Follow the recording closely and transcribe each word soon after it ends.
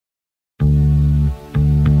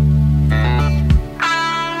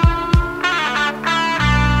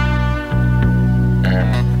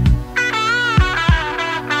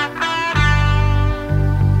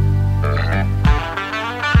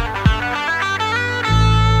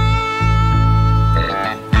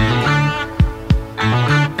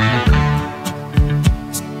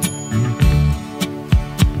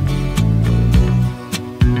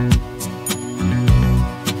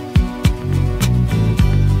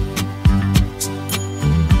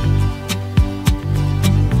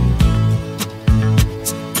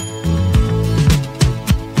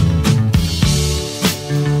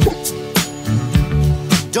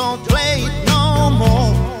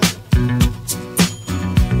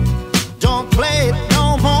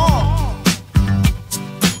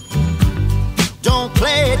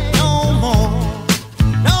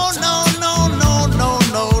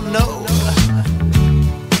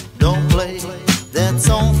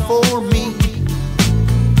for me.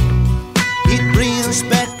 It brings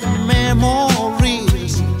back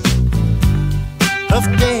memories of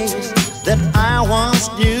days that I once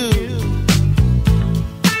knew,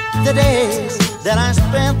 the days that I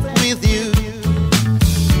spent with you.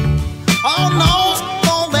 Oh no,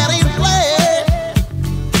 don't let it play.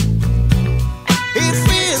 It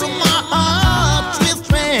fills my heart with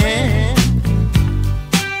pain.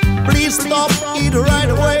 Please stop it right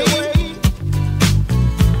away.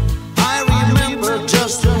 I remember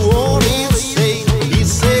just what he said. He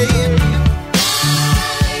said,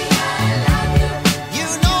 you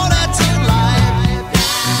know that you lied.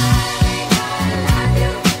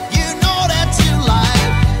 You know that you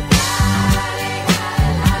lied.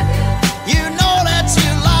 You know that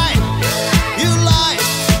you lied. You lied.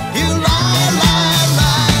 You lie.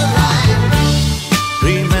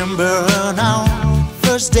 Remember now,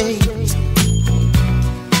 first date.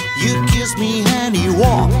 You kissed me and you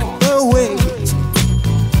walked away.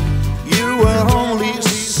 You were only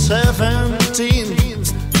 17.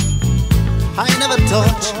 I never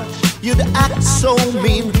thought you'd act so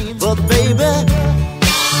mean, but baby,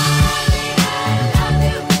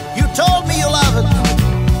 you told me you love it.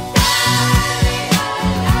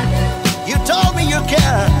 You told me you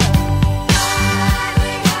care.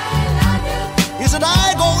 You said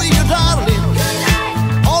I go with you, darling,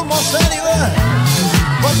 almost anywhere.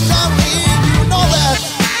 But darling, you know that.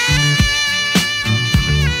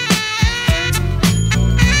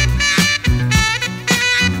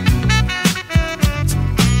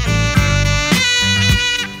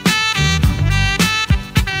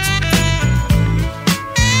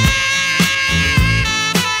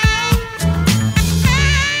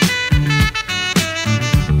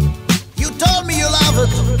 You told me you love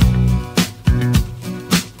it.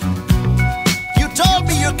 You told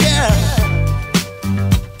me you care.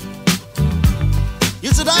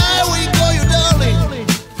 You said I will go, you darling,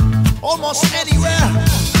 almost anywhere.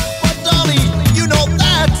 But darling, you know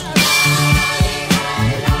that.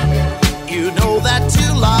 You know that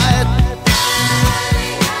you lied.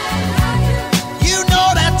 You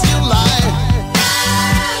know that you lied.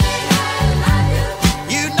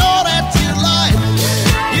 You know that you lied.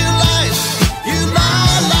 You lied. You lie.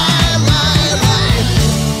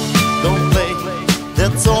 Don't play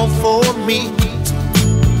that song for me.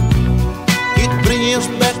 It brings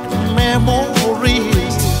back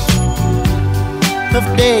memories of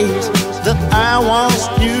days that I once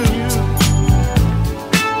knew,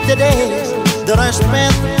 the days that I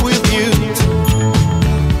spent with you.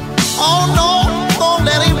 Oh no, don't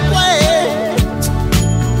let him play.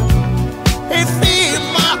 He fills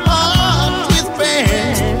my heart with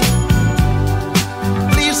pain.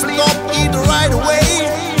 Please stop it right away.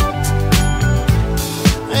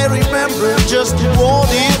 I remember just what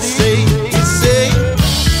he said. He said,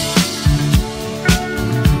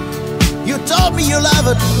 you told me you love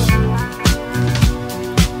it.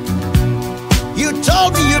 You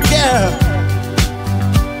told me you care.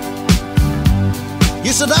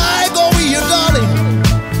 You said I go with you, darling,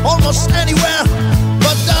 almost anywhere.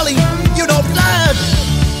 But darling, you know that.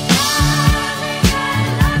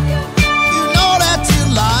 You know that you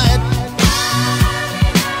lied.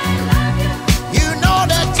 You know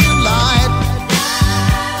that you lied.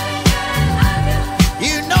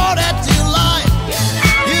 You know that you lied.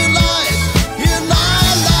 You lied. You lie.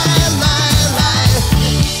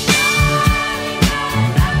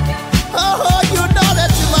 Oh, you know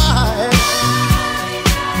that you lied.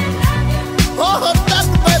 Oh, that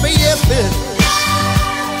baby, yeah, baby.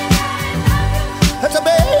 That's a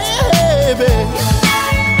baby.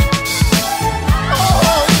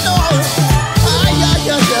 Oh, no.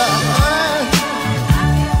 Yeah.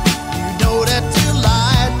 You know that you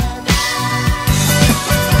lied.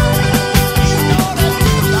 You know that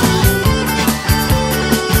you lied.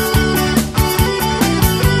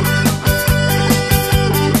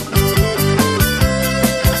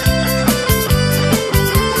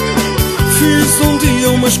 Fiz um dia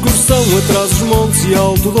uma excursão atrás dos montes e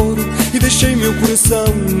Alto Douro e deixei meu coração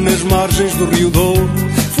nas margens do Rio Douro.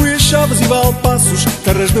 Fui a Chaves e Valpaços,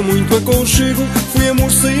 terras de muito aconchego. Fui a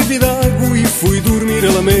Mursa e Vidago e fui dormir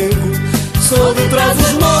a Lamego. Sou de trás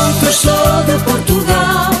dos montes, sou de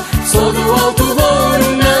Portugal. Sou do Alto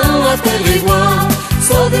Douro, não há terra igual.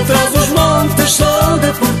 Sou de trás dos montes, sou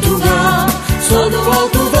de Portugal. Sou do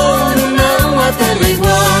Alto Douro, não há terra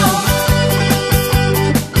igual.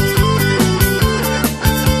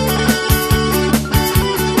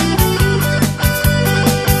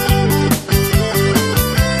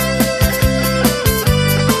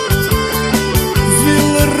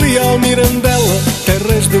 Mirandela,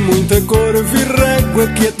 terras de muita cor. Vi régua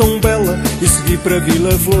que é tão bela e segui para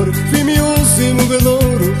Vila Flor. Vi Miúso e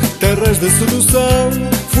Mogadouro, terras da sedução.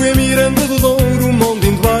 Fui a Miranda do Douro,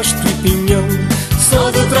 Mondim de Basto e Pinhão.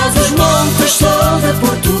 Sou de Trás-os-Montes, sou de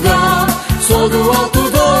Portugal. Sou do Alto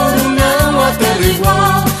Douro, não há terra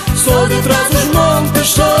igual. Sou de Trás-os-Montes,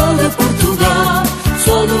 sou de Portugal.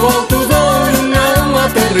 Sou do Alto Douro, não há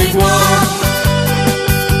terra igual.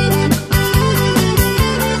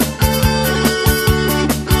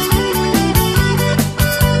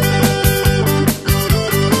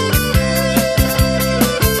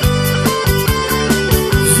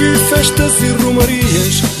 Vi festas e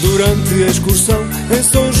romarias durante a excursão em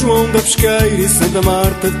São João da Pesqueira e Santa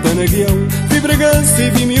Marta de Panaguião. Vi Bragança e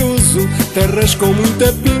vi Miúso, terras com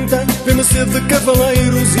muita pinta. Vi-me sede de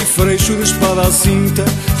cavaleiros e freixo de espada à cinta.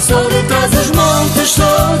 Sou de Trás-os-Montes,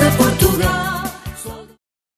 sou de Portugal.